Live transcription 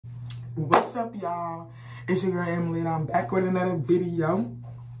What's up, y'all? It's your girl Emily, and I'm back with another video.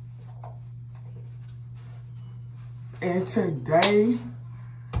 And today,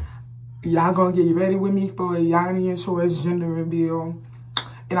 y'all gonna get ready with me for Yanni and Troy's gender reveal.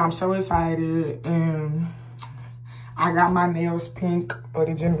 And I'm so excited. And I got my nails pink for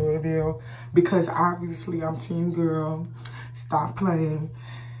the gender reveal because obviously I'm teen girl. Stop playing.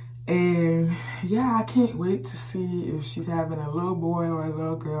 And yeah, I can't wait to see if she's having a little boy or a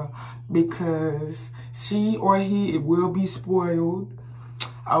little girl because she or he will be spoiled,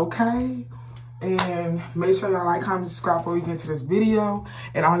 okay? And make sure y'all like, comment, subscribe before we get into this video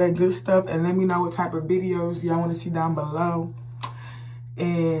and all that good stuff. And let me know what type of videos y'all want to see down below.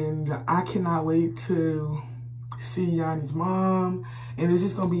 And I cannot wait to see Yanni's mom. And it's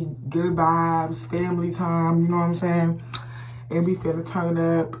just going to be good vibes, family time, you know what I'm saying? And we finna turn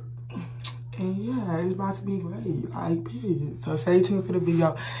up. And yeah, it's about to be great, like, period. So stay tuned for the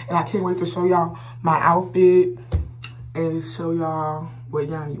video. And I can't wait to show y'all my outfit and show y'all what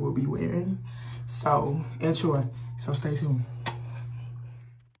Yanni will be wearing. So enjoy. So stay tuned.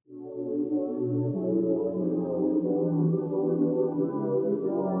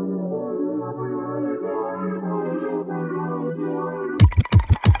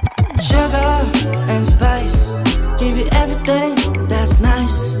 Sugar and spice, give you everything that's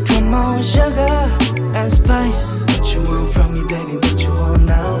nice. Come on, sugar and spice. What you want from me, baby? What you want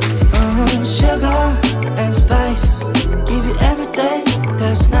now? Sugar and spice, give you everything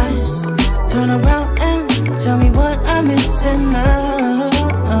that's nice. Turn around and tell me what I'm missing now.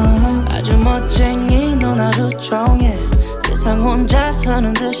 아주 멋쟁이 넌 하루 종일 세상 혼자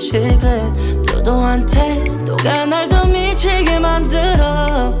사는 듯이 그래. 도도한테 또가 날 더 미치게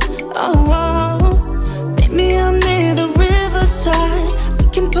만들어. Meet me up near the riverside. We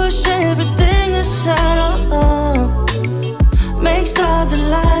can push everything aside. Make stars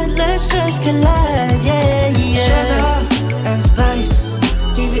alight. Let's just collide. Yeah, yeah. Sugar and spice,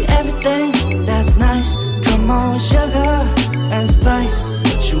 give you everything that's nice. Come on, sugar and spice.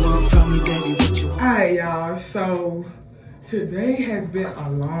 What you want from me, baby? What you want? Alright, y'all. So today has been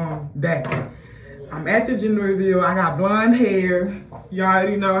a long day. I'm at the gender reveal. I got blonde hair. You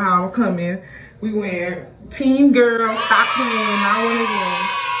already know how I'm coming. We went team girl, stop playing, not one again.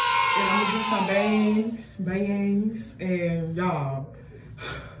 And I'm gonna do some bangs, and y'all,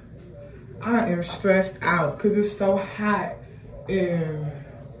 I am stressed out because it's so hot. And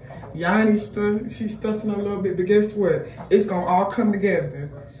Yanni's she's stressing a little bit, but guess what? It's gonna all come together.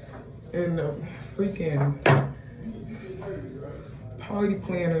 And the freaking party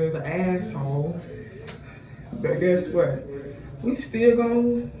planner is an asshole. But guess what? We still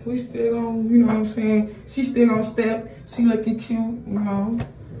gonna, you know what I'm saying? She still gonna step. She looking cute, you know.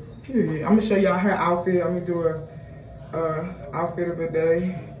 Period. I'm gonna show y'all her outfit. I'm gonna do a outfit of the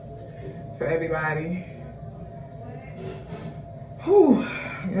day for everybody. Whew,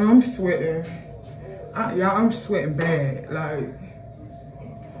 yeah, I'm sweating. Y'all, I'm sweating bad. Like,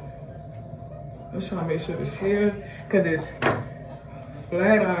 let's try to make sure this hair, cause it's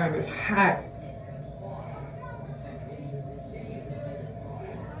flat iron, it's hot.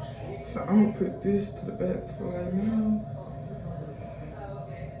 So I'm gonna put this to the back for right now.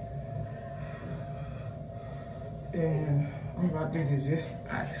 And I'm about to do this.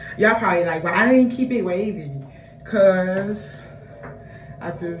 Y'all probably like, but I didn't keep it wavy cause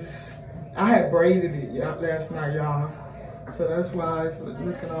I had braided it last night, y'all. So that's why it's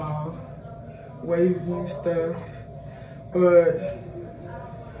looking all wavy and stuff. But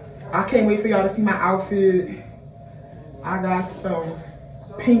I can't wait for y'all to see my outfit. I got some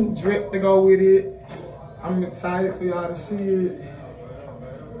pink drip to go with it. I'm excited for y'all to see it.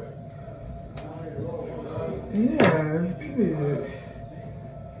 Yeah, period.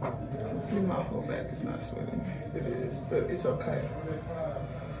 My whole back is not sweating. It is, but it's okay.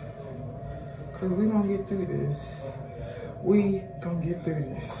 Cause we gonna get through this. We gonna get through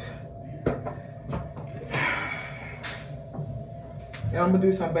this. And I'm gonna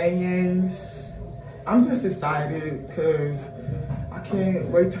do some bangs. I'm just excited cause I can't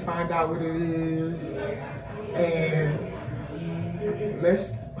wait to find out what it is. And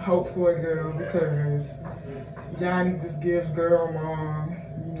let's hope for a girl because Yanni just gives girl mom,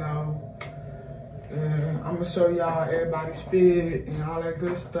 you know. And I'm gonna show y'all everybody's fit and all that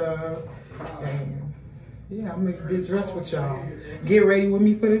good stuff. And yeah, I'm gonna get dressed with y'all. Get ready with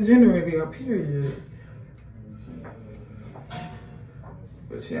me for the gender reveal, period.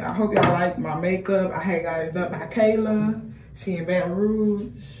 But yeah, I hope y'all like my makeup. I had got it done by Kayla. She in Baton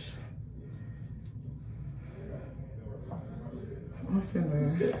Rouge. I'm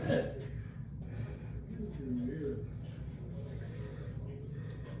finna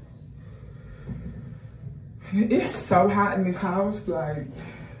It's so hot in this house, like,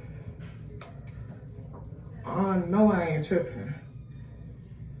 I know I ain't tripping.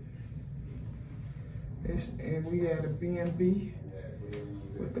 And we at a B&B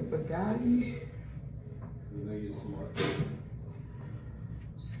with the Bugatti. You know you're smart.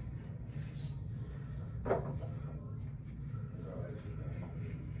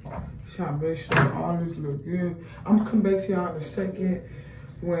 Trying to make sure all this look good. I'm gonna come back to y'all in a second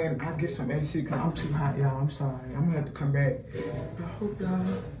when I get some AC, because I'm too hot, y'all. I'm sorry. I'm gonna have to come back. I hope y'all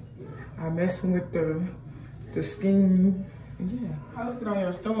are messing with the scheme. Yeah, post it on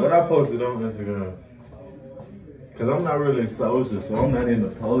your story. What I posted on Instagram. Because I'm not really social, so I'm not into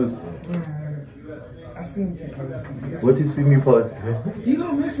posting. I seen you posting. What you see me posting? You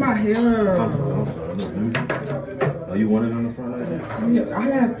gonna miss my hair. I'm sorry. Oh, you wanted on the front like that? Yeah, I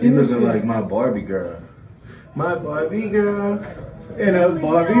gotta finish You looking it. like my Barbie girl. My Barbie girl. And a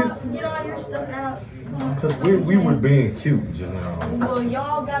Barbie. Get all your stuff out. Because we were being cute just now. Well,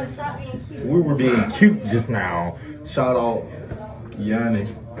 y'all gotta stop being cute. We were being cute just now. Shout out Yanni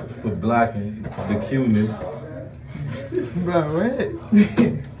for blocking the cuteness. Bro, what?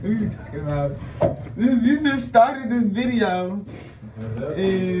 What are you talking about? You just started this video.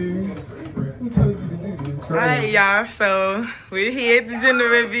 And who told you to do this? Alright, y'all, so we're here at the gender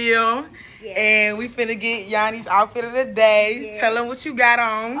reveal. Yes. And we finna get Yanni's outfit of the day. Yes. Tell them what you got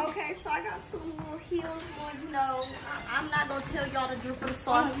on. Okay, so I got some little heels on, you know. I'm not gonna tell y'all the drip of the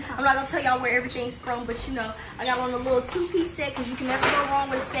sauce. I'm not gonna tell y'all where everything's from, but you know, I got on a little two-piece set because you can never go wrong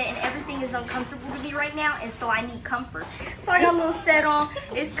with a set, and everything is uncomfortable to me right now, and so I need comfort. So I got a little set on.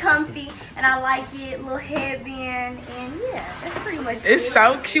 It's comfy, and I like it. Little headband, and yeah, that's pretty much it. It's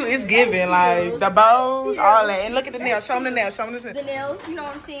so cute. It's giving, like the bows, all that. And look at the nails. Show them the nails. Show them the The nails, you know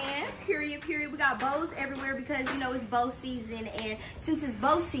what I'm saying? Period. We got bows everywhere because, you know, it's bow season. And since it's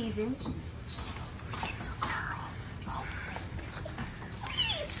bow season, it's a girl.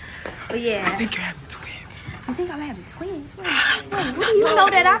 But yeah. I think you're having twins. You think I'm having twins? Wait, what do you know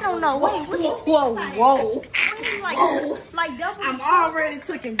that I don't know? Wait, what you mean? Whoa. Twins like double? I'm already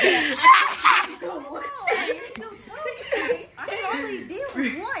taken back. I can only deal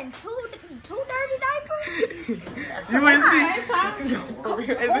with one. Two dirty diapers? You wouldn't see.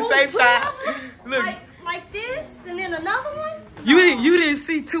 At the same time. Look. Like this, and then another one? You didn't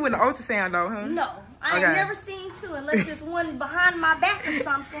see two in the ultrasound though, huh? No. I ain't never seen two unless it's one behind my back or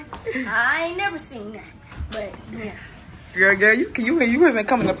something. I ain't never seen that. But yeah. Girl, you wasn't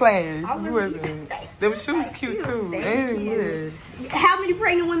coming to play. I You wasn't. Them shoes cute too. Thank you. How many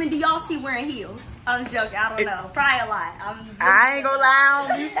pregnant women do y'all see wearing heels? I'm joking. I don't know. Probably a lot. I ain't gonna lie. I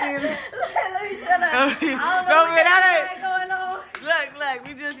don't be seeing it. Let me shut up. I don't know what that going on. Look,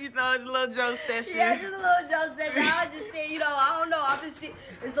 we just, a little joke session. Yeah, just a little joke session. I was just saying, I don't know. I've been seeing,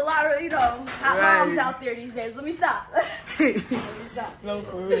 there's a lot of, hot moms out there these days. Let me stop. No,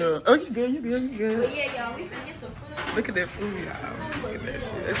 for real. Oh, you good. But yeah, y'all, we finna get some food. Look at that food, y'all. Look at that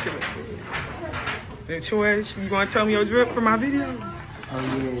shit. That shit look good. Then, Troy, you gonna tell me your drip for my video?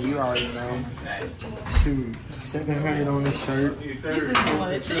 Oh yeah, you already know. Shoot, 700 on the shirt. Too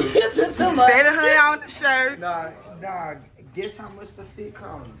much. 700 on the shirt. Nah, guess how much the fit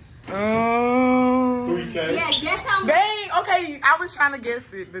costs? 3K. Yeah, guess how much? Dang, okay, I was trying to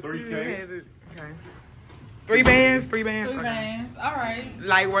guess it, but 3K? you had it. Okay. 3 bands. 3 bands. All right.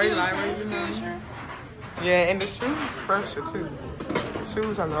 Lightweight, you know. Yeah, and the shoes pressure too. The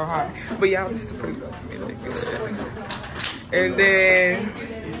shoes are a little hot. But y'all, this is the pretty look. And then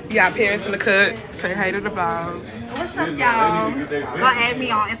you got Paris in the cut. Say hey to the vlog. What's up, y'all? Go add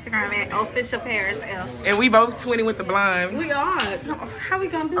me on Instagram at official Paris F. And we both 20 with the blonde. We are. How we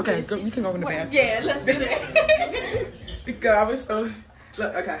gonna do Okay, this? we can go in the bathroom. Yeah, let's do that. Because I was so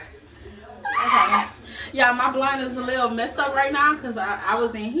look, okay. Yeah, my blind is a little messed up right now because I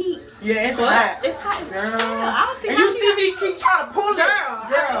was in heat. Yeah, it's But hot. it's hot. Girl. I don't see And how you see me keep trying to pull it.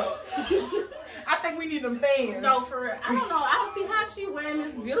 Girl. I think we need them fans. No, for real. I don't know. I don't see how she wearing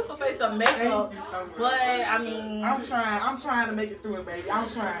this beautiful face of makeup. Thank you so much. But I mean, I'm trying to make it through it, baby. I'm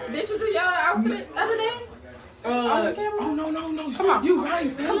trying. did you do your outfit the other day? On the camera? Oh no. Come on. You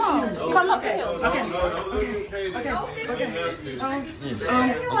right. Come on. Come up here. Okay. Sorry.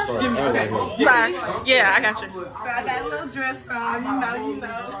 Yeah, I got you. So I got a little dress on, you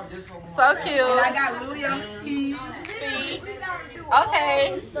know. So cute. And I got Louis on the feet.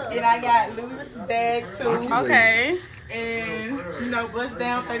 Okay. And I got Louis with the bag too. Okay. And bust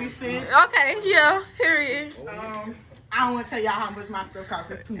down 36. Okay, yeah, period. I don't want to tell y'all how much my stuff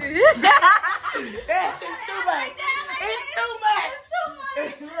costs. It's too much. It's too much.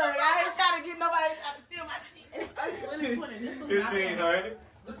 Look, I ain't trying to get nobody trying to steal my shit. It's really 20. This was 1500.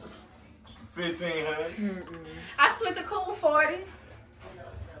 $1,500. I spent a cool 40.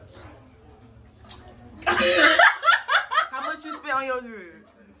 How much you spent on your dress?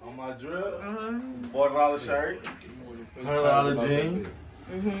 On my drip, $40 shirt, $100 jeans,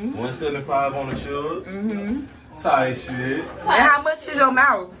 $175 on the shoes, tight shit. And how much is your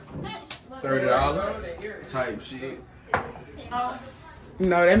mouth? $30 type shit.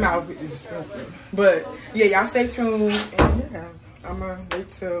 No, that mouth is expensive. But yeah, y'all stay tuned. And yeah, I'm gonna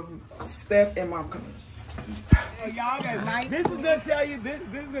wait till Steph and Mom come in. Y'all guys, this is gonna tell you, this is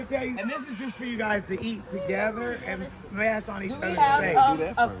gonna tell you, and this is just for you guys to eat together and smash on each other's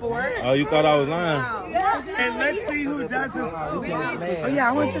face. A fork. Oh, you thought I was lying? And let's see who does this. Oh yeah,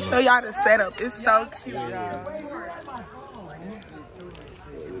 I want to show y'all the setup. It's so cute, y'all.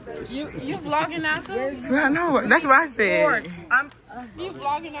 You vlogging now too? I know. That's what I said. You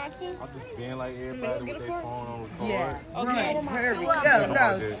vlogging now too? I'm just being like everybody with their phone on record. Yeah. Okay. Hurry.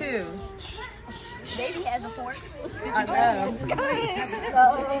 Go. 2. Baby has a fork. I know.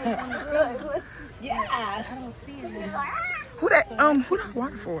 Yeah. I don't see it. Who that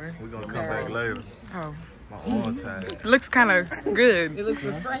water for? We're gonna come back later. Oh. My arm tied. Looks kind of good. It looks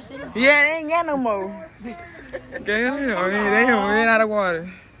refreshing. Yeah, they ain't got no more. They ran out of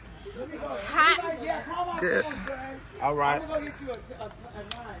water. Hot. Good. All right.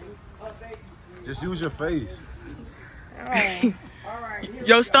 Just use your face.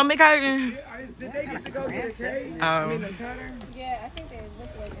 Your stomach hurting? Did they get to go to the cave? Oh. Yeah, I think they look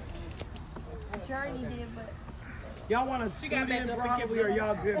like it. A journey did, but Y'all want to scoot in probably, or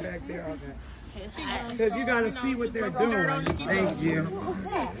y'all good back there? Okay. Because you got to see what they're doing. Thank you.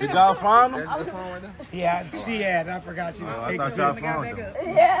 Did y'all find them? Yeah, she had. I forgot she was I taking thought y'all found them.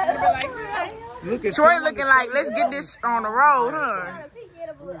 Look at Troy looking like, let's get this on the road, huh?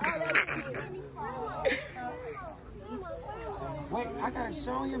 Wait, I got to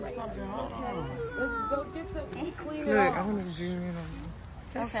show him something. Hold on. Let's go get some clean Look, I want to zoom in on them.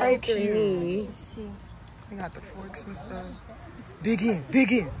 That's so cute. They got the forks and stuff. Dig in.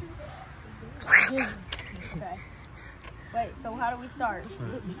 okay. Wait, so how do we start?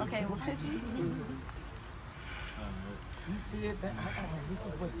 Okay. You see it? This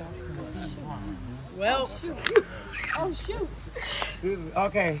is what that's going to be. Well, Oh shoot.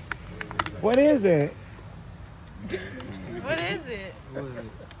 Okay. What is it? what is it?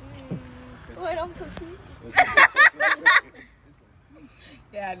 Wait, I'm confused.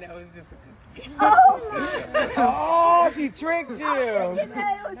 Yeah, I know. It's just a Oh, she tricked you. It was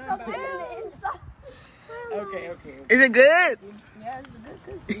something inside. Okay. Is it good? Yeah, it's a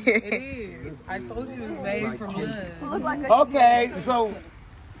good cookie. It is. I told you it was made from blood. It looked like a Okay, so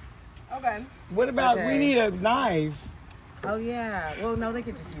Okay. what about, Okay. we need a knife. Oh, yeah. Well, no, they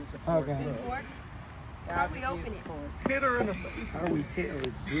could just use the fork. Okay. How do we open it? Hit her in the face. How do we tell?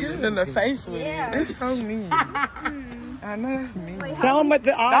 Hit her in the face with Yeah. it. It's so mean. I know that's mean. Tell them what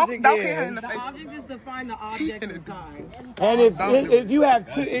the object Don't hit her in is. the face. Object is to find the object inside. And if you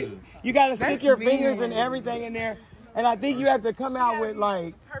have two, you got to stick That's your fingers mean. and everything in there. And I think you have to come out with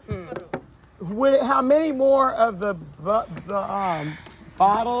like, with how many more of the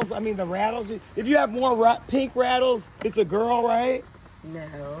bottles? I mean the rattles. If you have more pink rattles, it's a girl, right?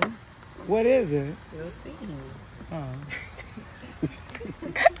 No. What is it? You'll see. Oh.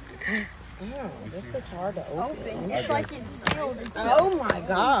 This is hard to open. It's like it's sealed. Oh my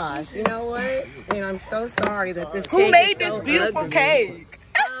gosh. You know what? And I'm so sorry that this Who cake made is this so beautiful ugly. cake?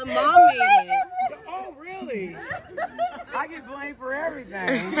 Mom made it. Oh, really? I get blamed for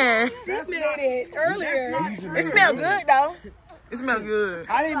everything. She made it earlier. That's not It smells good though. It smells good.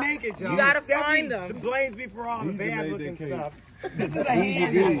 I didn't make it, y'all. You gotta Stephanie find them. blames me for all the bad looking stuff. This is a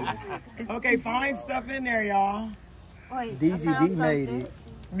handy. Okay, find stuff in there, y'all. Wait, DZD made it.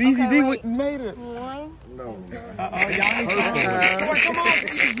 DZD wait. made it. One. Y'all need to come on.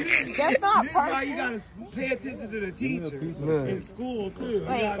 That's not This is why perfect. you gotta pay attention to the teachers in school too. You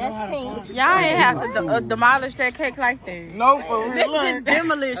Wait, gotta know that's how to pink. find- Y'all ain't have to demolish that cake like that. No, for real. Look.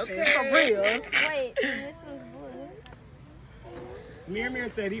 Demolition, for real. Wait, this one's blue. Mir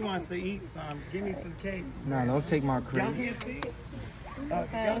said he wants to eat some. Give me some cake. Nah, don't take my Y'all credit. can't see it?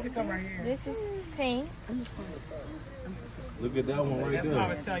 Y'all get some right here. This is pink. Look at that one right That's why I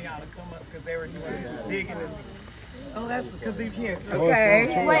there. was telling y'all to come up because they were digging in. Oh, that's because you can't see.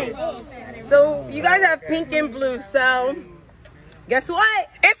 Okay. Wait. So you guys have pink and blue. So guess what?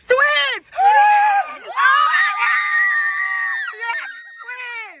 It's twins. Oh my God! Yes,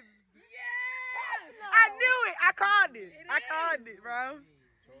 twins. Yeah. I knew it. I called it, bro.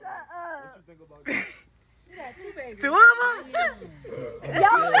 Shut up. You got two babies. Two of them.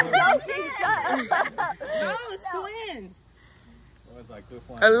 Y'all are joking. Shut up. No, it's twins.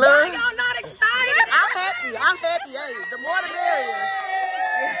 Hello. Y'all not excited? I'm happy. I'm happy. Hey, the more the merrier.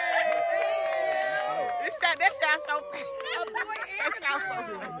 That sounds so fake. That sounds so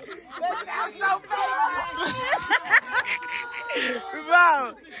good. That sounds so fake. Bro.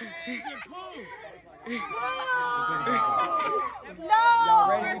 No! Y'all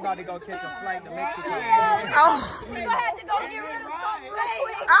ready? We about to go catch a flight to Mexico. Oh. We're gonna have to go get rid of some real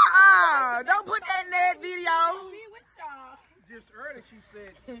quick. Don't put that in that video. Just earlier she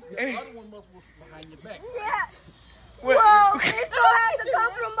said the other one was behind your back. Yeah. Well, it's gonna have to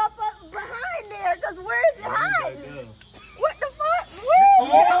come from up behind there, because where is it hiding? What the fuck? Where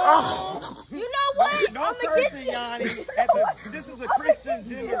is it? You know what? No I'm gonna get cursing, you. Yanni. This is a Christian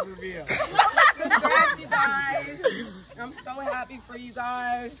gender reveal. Congrats, you guys. I'm so happy for you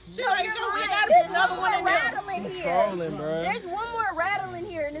guys. We gotta get another one in rattling here. Trolling, bro. There's one more rattling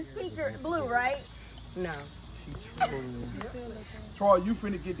here in the speaker, blue, right? No. Troy, you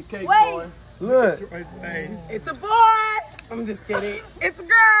finna get the cake, Wait. Troy. Look. Troy's face. It's a boy. I'm just kidding. It's a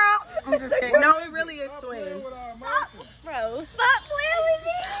girl. I'm just kidding. No, it really is twins. Bro, stop playing with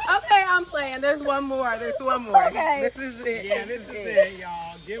me. Okay, I'm playing. There's one more. There's one more. Okay. This is it. Yeah, this is it,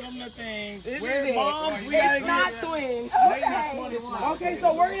 y'all. Give them the things. This Where's is it. moms? We gotta It's not get twins. Okay,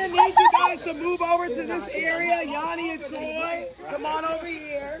 so we're gonna need you guys to move over to this area. Yanni and Troy, come on over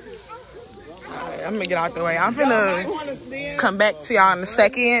here. I'm gonna get out the way. I'm finna come back to y'all in a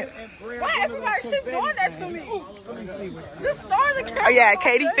second. Why everybody keep doing that to me? Just start the camera. Oh yeah,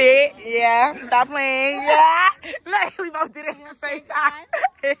 Katie fit. Yeah, stop playing. Yeah, look, we both did it at the same time.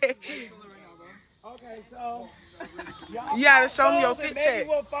 Okay, so You gotta show me your fit maybe check.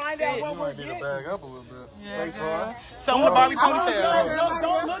 we'll find out what we're getting. Bag up a little bit. Yeah, girl. Show me the Barbie ponytail.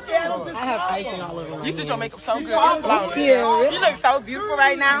 Don't look at them. I have icing all over. You did your makeup so good. It's flawless. You look so beautiful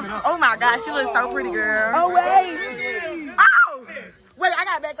right now. Oh my gosh, you look so pretty, girl. Oh wait. Oh! Wait, I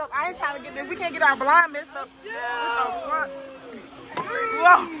gotta back up. I ain't trying to get this. We can't get our blind messed up. Whoa.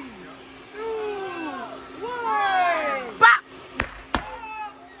 Bop!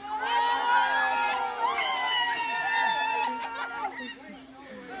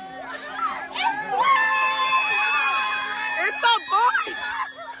 It's a boy!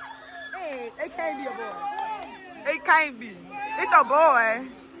 Hey, it can't be a boy. It can't be. It's a boy.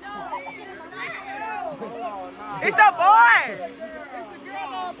 It's a boy!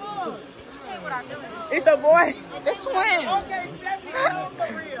 It's a boy. It's twins. Okay, Stephanie, tell them for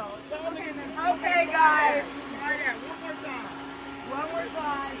real. Okay, guys. One more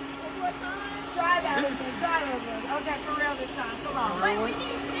time. Try that. Try that. Okay, for real this time. Come on. Wait, we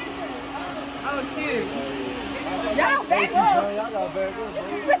need scissors. Oh shoot. Y'all back up. Y'all got back up, bro.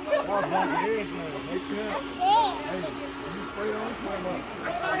 Y'all bumping everything. Make sure. Hey, you straight on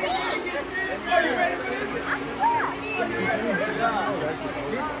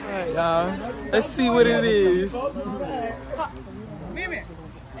Alright, y'all. Let's see what it is.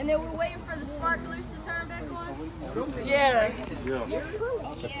 And then we're waiting for the sparklers to turn back on. Yeah.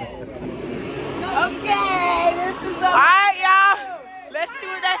 Okay, this is the Alright, y'all. Let's see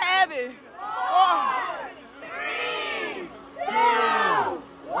what they having. Oh. 3, 2,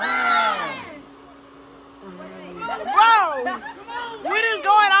 1. Bro, what is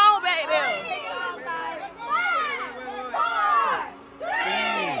going on back there? 3,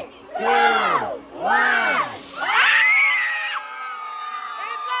 2, 1.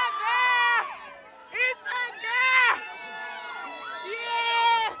 It's a girl!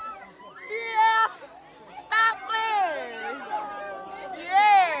 Yeah! Yeah! Stop playing!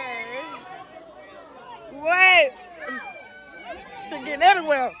 Yeah! Wait! Should get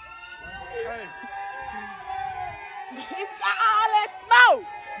everywhere. It's got all that smoke!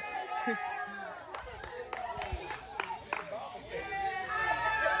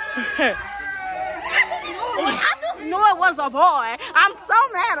 I just knew it was a boy. I'm so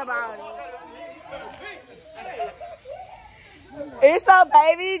mad about it. It's a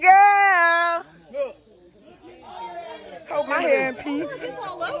baby girl! Hold my hair in pink. It's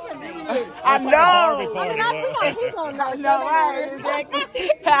all over me. I know! I mean, we got keep on that. No, right, exactly.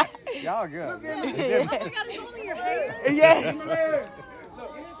 Y'all good. You got it all in your hair. Yes.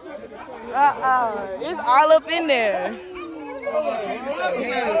 It's all up in there.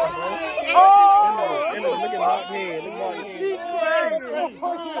 Oh! Look at my head. Look at my head. She's crazy.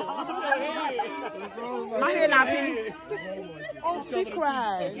 My hair not pink. Oh, she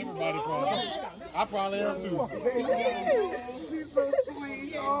cried. Everybody probably. I probably am too.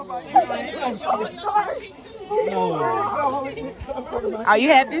 Are you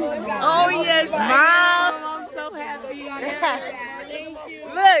happy? Oh, yes, Mom. I'm so happy.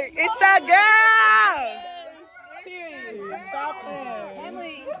 Look, it's a girl. Period.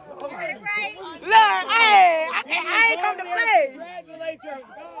 Emily. Look, Hey, I ain't come to play. Congratulate your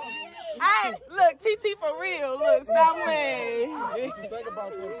dog. Hey, look, TT for real. Look, stop playing. Think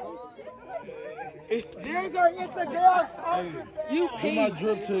about this. There's our Instagram. You Put my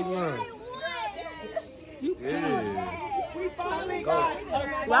drip tick now. We finally got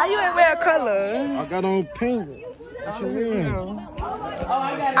Why you ain't wear color? I got on pink. What you mean?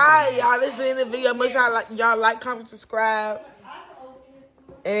 Alright, y'all, this is the end of the video. Make sure y'all like, comment, subscribe.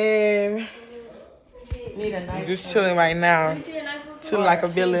 And I'm just chilling right now. Chilling like a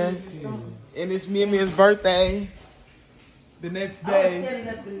villain. And it's me and Mia's birthday. The next day.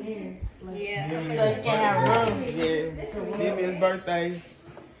 Yeah. So you can't have rooms. Yeah. Me and Mia's birthday.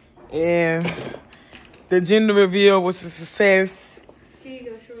 And the gender reveal was a success. Here you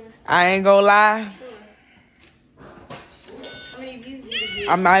go, sure. I ain't gonna lie. How many views did you get?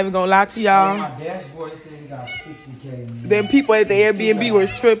 I'm not even gonna lie to y'all. My dashboard said he got 60K. Them people at the Airbnb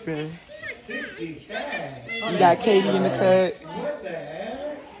was tripping. 60K? You got Katie in the cut.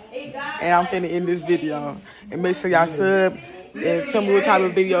 And I'm finna end this video. And make sure y'all sub. And tell me what type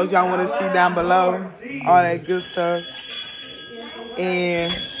of videos y'all want to see down below. All that good stuff.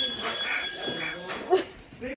 And